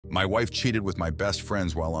My wife cheated with my best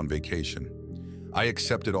friends while on vacation. I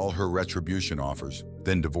accepted all her retribution offers,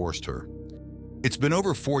 then divorced her. It's been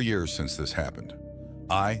over 4 years since this happened.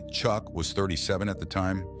 I, Chuck, was 37 at the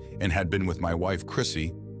time and had been with my wife,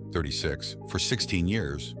 Chrissy, 36, for 16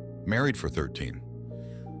 years, married for 13.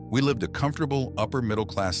 We lived a comfortable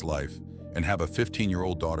upper-middle-class life and have a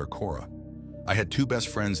 15-year-old daughter, Cora. I had 2 best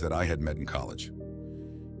friends that I had met in college,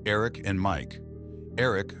 Eric and Mike.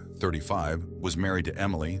 Eric, 35, was married to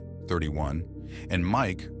Emily, 31, and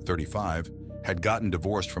Mike, 35, had gotten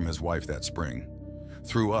divorced from his wife that spring.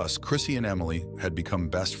 Through us, Chrissy and Emily had become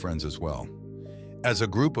best friends as well. As a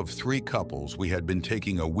group of 3 couples, we had been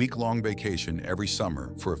taking a week-long vacation every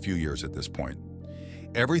summer for a few years at this point.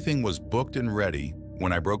 Everything was booked and ready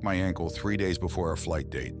when I broke my ankle 3 days before our flight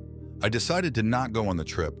date. I decided to not go on the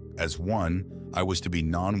trip as 1, I was to be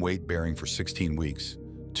non-weight bearing for 16 weeks,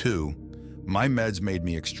 2, my meds made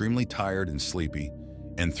me extremely tired and sleepy,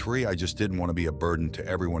 and 3, I just didn't want to be a burden to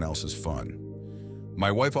everyone else's fun.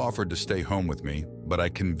 My wife offered to stay home with me, but I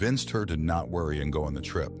convinced her to not worry and go on the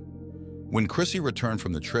trip. When Chrissy returned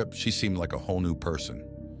from the trip, she seemed like a whole new person.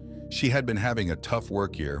 She had been having a tough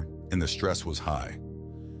work year, and the stress was high.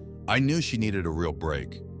 I knew she needed a real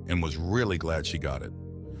break, and was really glad she got it.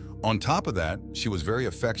 On top of that, she was very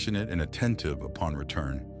affectionate and attentive upon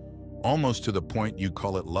return, almost to the point you'd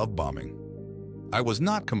call it love bombing. I was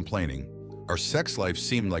not complaining. Our sex life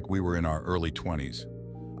seemed like we were in our early 20s.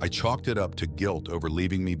 I chalked it up to guilt over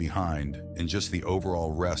leaving me behind and just the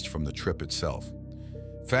overall rest from the trip itself.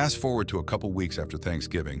 Fast forward to a couple weeks after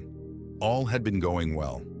Thanksgiving. All had been going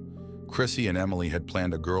well. Chrissy and Emily had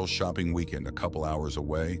planned a girls' shopping weekend a couple hours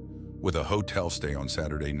away with a hotel stay on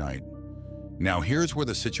Saturday night. Now here's where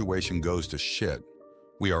the situation goes to shit.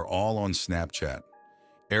 We are all on Snapchat.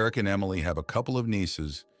 Eric and Emily have a couple of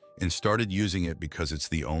nieces and started using it because it's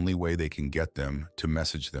the only way they can get them to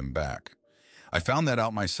message them back. I found that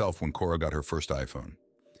out myself when Cora got her first iPhone.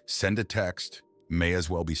 Send a text, may as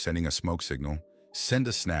well be sending a smoke signal. Send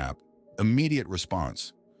a snap, immediate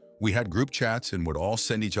response. We had group chats and would all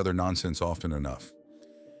send each other nonsense often enough.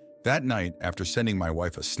 That night, after sending my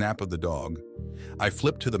wife a snap of the dog, I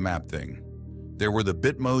flipped to the map thing. There were the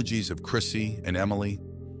Bitmojis of Chrissy and Emily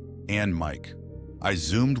and Mike. I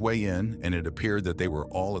zoomed way in and it appeared that they were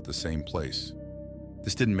all at the same place.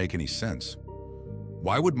 This didn't make any sense.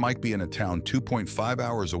 Why would Mike be in a town 2.5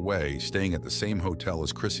 hours away staying at the same hotel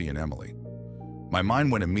as Chrissy and Emily? My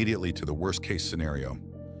mind went immediately to the worst-case scenario.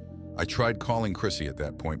 I tried calling Chrissy at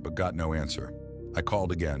that point but got no answer. I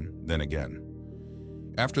called again, then again.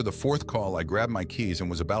 After the 4th call, I grabbed my keys and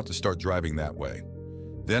was about to start driving that way.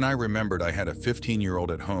 Then I remembered I had a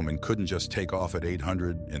 15-year-old at home and couldn't just take off at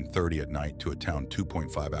 8:30 at night to a town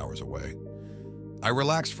 2.5 hours away. I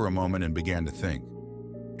relaxed for a moment and began to think.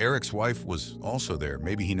 Eric's wife was also there.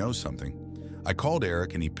 Maybe he knows something. I called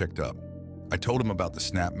Eric and he picked up. I told him about the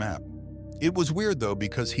snap map. It was weird though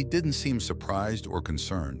because he didn't seem surprised or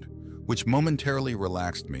concerned, which momentarily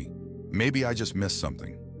relaxed me. Maybe I just missed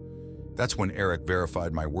something. That's when Eric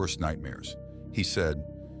verified my worst nightmares. He said,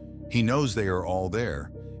 he knows they are all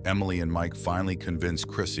there. Emily and Mike finally convinced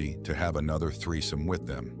Chrissy to have another threesome with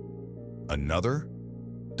them. Another?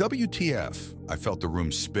 WTF? I felt the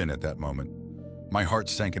room spin at that moment. My heart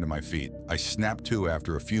sank into my feet. I snapped to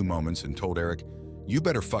after a few moments and told Eric, you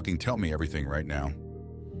better fucking tell me everything right now.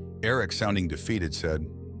 Eric, sounding defeated, said,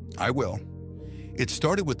 I will. It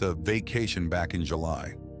started with a vacation back in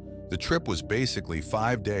July. The trip was basically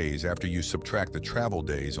 5 days after you subtract the travel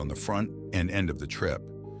days on the front and end of the trip.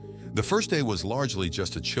 The first day was largely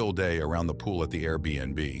just a chill day around the pool at the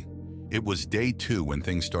Airbnb. It was day 2 when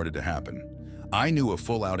things started to happen. I knew a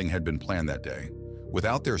full outing had been planned that day.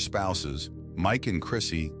 Without their spouses, Mike and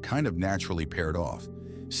Chrissy kind of naturally paired off,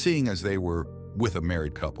 seeing as they were with a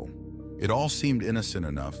married couple. It all seemed innocent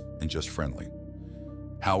enough and just friendly.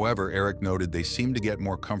 However, Eric noted they seemed to get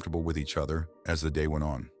more comfortable with each other as the day went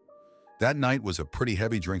on. That night was a pretty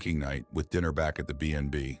heavy drinking night with dinner back at the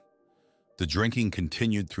B&B. The drinking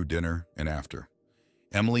continued through dinner and after.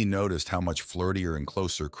 Emily noticed how much flirtier and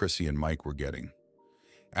closer Chrissy and Mike were getting.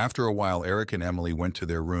 After a while, Eric and Emily went to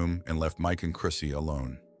their room and left Mike and Chrissy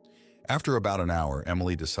alone. After about an hour,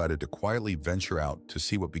 Emily decided to quietly venture out to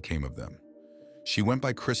see what became of them. She went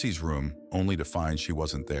by Chrissy's room, only to find she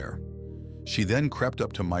wasn't there. She then crept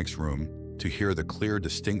up to Mike's room to hear the clear,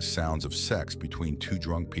 distinct sounds of sex between 2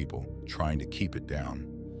 drunk people trying to keep it down.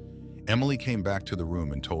 Emily came back to the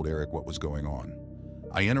room and told Eric what was going on.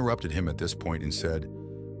 I interrupted him at this point and said,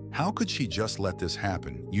 how could she just let this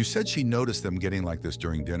happen? You said she noticed them getting like this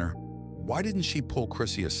during dinner. Why didn't she pull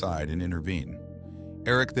Chrissy aside and intervene?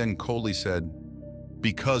 Eric then coldly said,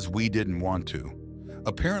 because we didn't want to.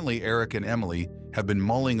 Apparently, Eric and Emily have been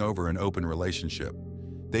mulling over an open relationship.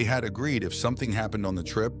 They had agreed if something happened on the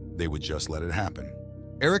trip, they would just let it happen.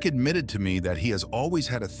 Eric admitted to me that he has always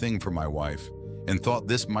had a thing for my wife and thought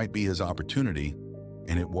this might be his opportunity,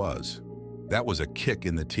 and it was. That was a kick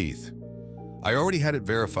in the teeth. I already had it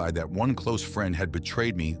verified that one close friend had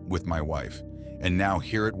betrayed me with my wife, and now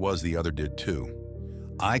here it was the other did too.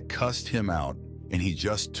 I cussed him out, and he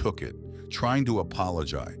just took it, trying to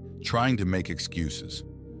apologize, trying to make excuses.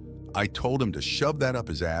 I told him to shove that up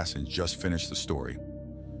his ass and just finish the story.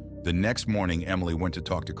 The next morning, Emily went to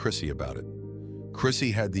talk to Chrissy about it.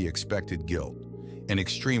 Chrissy had the expected guilt, an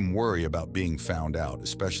extreme worry about being found out,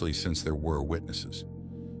 especially since there were witnesses.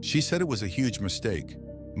 She said it was a huge mistake,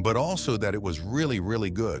 but also that it was really,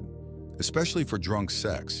 really good, especially for drunk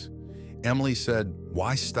sex. Emily said,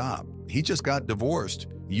 "Why stop? He just got divorced.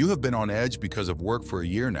 You have been on edge because of work for a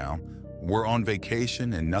year now. We're on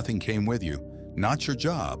vacation and nothing came with you. Not your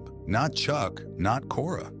job, not Chuck, not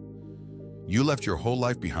Cora. You left your whole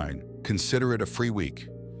life behind. Consider it a free week.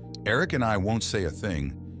 Eric and I won't say a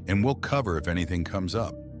thing, and we'll cover if anything comes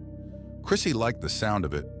up." Chrissy liked the sound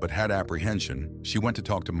of it, but had apprehension. She went to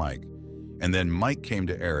talk to Mike, and then Mike came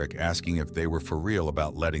to Eric asking if they were for real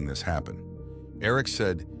about letting this happen. Eric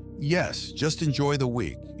said, "Yes, just enjoy the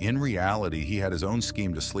week." In reality, he had his own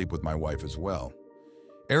scheme to sleep with my wife as well.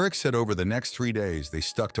 Eric said over the next 3 days, they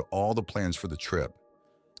stuck to all the plans for the trip.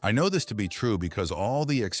 I know this to be true because all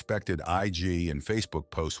the expected IG and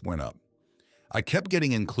Facebook posts went up. I kept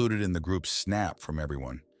getting included in the group Snap from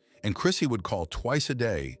everyone, and Chrissy would call twice a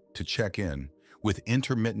day to check in, with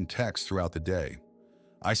intermittent texts throughout the day.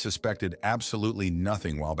 I suspected absolutely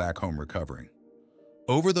nothing while back home recovering.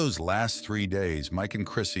 Over those last 3 days, Mike and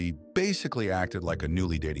Chrissy basically acted like a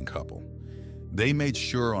newly dating couple. They made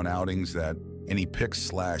sure on outings that any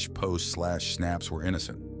pics/posts/snaps were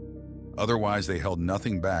innocent. Otherwise, they held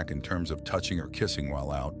nothing back in terms of touching or kissing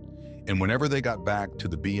while out, and whenever they got back to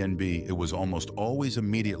the B&B, it was almost always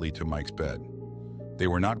immediately to Mike's bed. They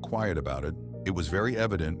were not quiet about it. It was very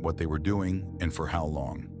evident what they were doing and for how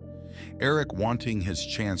long. Eric, wanting his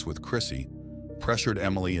chance with Chrissy, pressured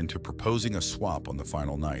Emily into proposing a swap on the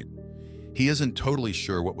final night. He isn't totally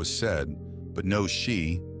sure what was said, but knows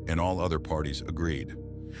she and all other parties agreed.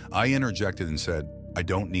 I interjected and said, "I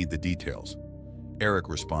don't need the details." Eric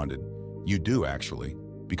responded, "You do actually,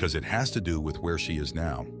 because it has to do with where she is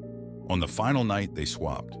now." On the final night, they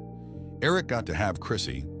swapped. Eric got to have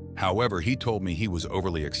Chrissy. However, he told me he was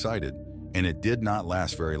overly excited, and it did not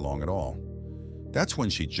last very long at all. That's when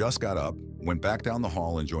she just got up, went back down the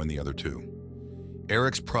hall, and joined the other two.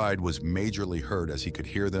 Eric's pride was majorly hurt as he could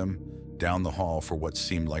hear them down the hall for what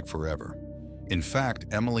seemed like forever. In fact,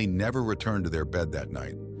 Emily never returned to their bed that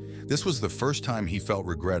night. This was the first time he felt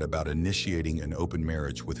regret about initiating an open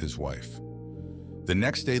marriage with his wife. The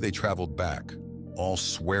next day they traveled back, all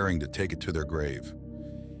swearing to take it to their grave.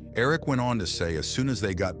 Eric went on to say as soon as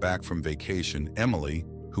they got back from vacation, Emily,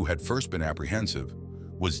 who had first been apprehensive,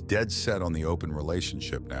 was dead set on the open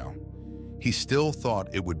relationship now. He still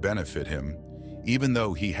thought it would benefit him, even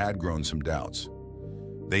though he had grown some doubts.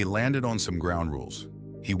 They landed on some ground rules.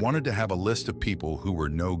 He wanted to have a list of people who were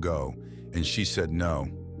no-go, and she said no.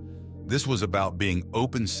 This was about being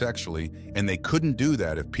open sexually, and they couldn't do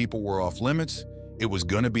that if people were off limits. It was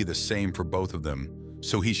going to be the same for both of them,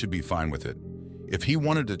 so he should be fine with it. If he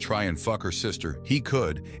wanted to try and fuck her sister, he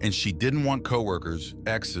could, and she didn't want coworkers,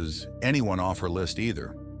 exes, anyone off her list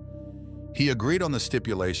either. He agreed on the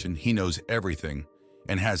stipulation he knows everything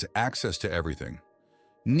and has access to everything.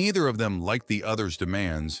 Neither of them liked the other's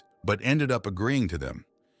demands, but ended up agreeing to them.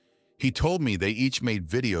 He told me they each made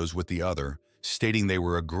videos with the other, stating they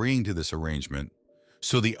were agreeing to this arrangement,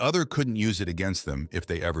 so the other couldn't use it against them if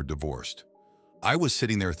they ever divorced. I was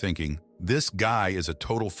sitting there thinking, this guy is a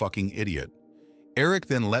total fucking idiot. Eric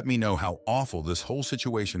then let me know how awful this whole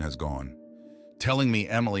situation has gone, telling me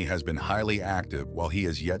Emily has been highly active while he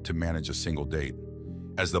has yet to manage a single date.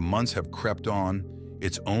 As the months have crept on,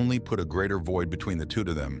 it's only put a greater void between the two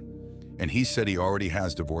of them, and he said he already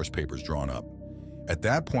has divorce papers drawn up. At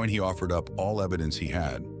that point, he offered up all evidence he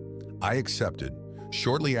had. I accepted.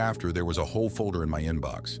 Shortly after, there was a whole folder in my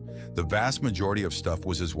inbox. The vast majority of stuff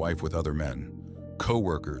was his wife with other men,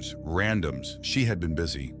 co-workers, randoms. She had been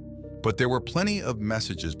busy. But there were plenty of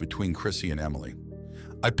messages between Chrissy and Emily.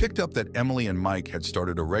 I picked up that Emily and Mike had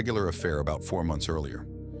started a regular affair about 4 months earlier.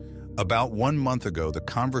 About 1 month ago, the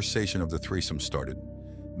conversation of the threesome started.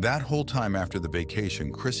 That whole time after the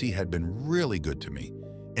vacation, Chrissy had been really good to me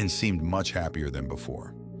and seemed much happier than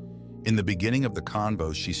before. In the beginning of the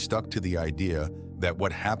convo, she stuck to the idea that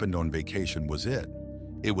what happened on vacation was it.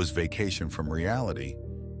 It was vacation from reality,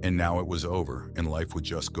 and now it was over and life would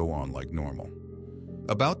just go on like normal.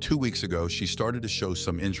 About 2 weeks ago, she started to show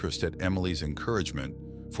some interest at Emily's encouragement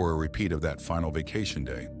for a repeat of that final vacation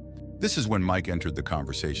day. This is when Mike entered the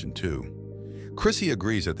conversation too. Chrissy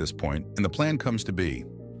agrees at this point, and the plan comes to be.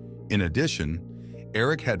 In addition,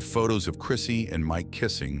 Eric had photos of Chrissy and Mike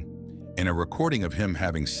kissing and a recording of him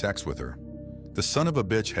having sex with her. The son of a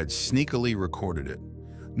bitch had sneakily recorded it.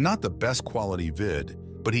 Not the best quality vid,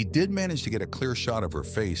 but he did manage to get a clear shot of her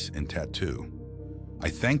face and tattoo. I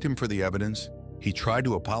thanked him for the evidence. He tried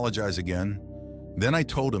to apologize again. Then I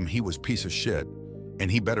told him he was a piece of shit and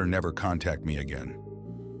he better never contact me again.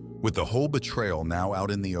 With the whole betrayal now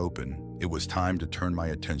out in the open, it was time to turn my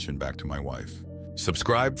attention back to my wife.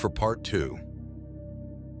 Subscribe for part 2.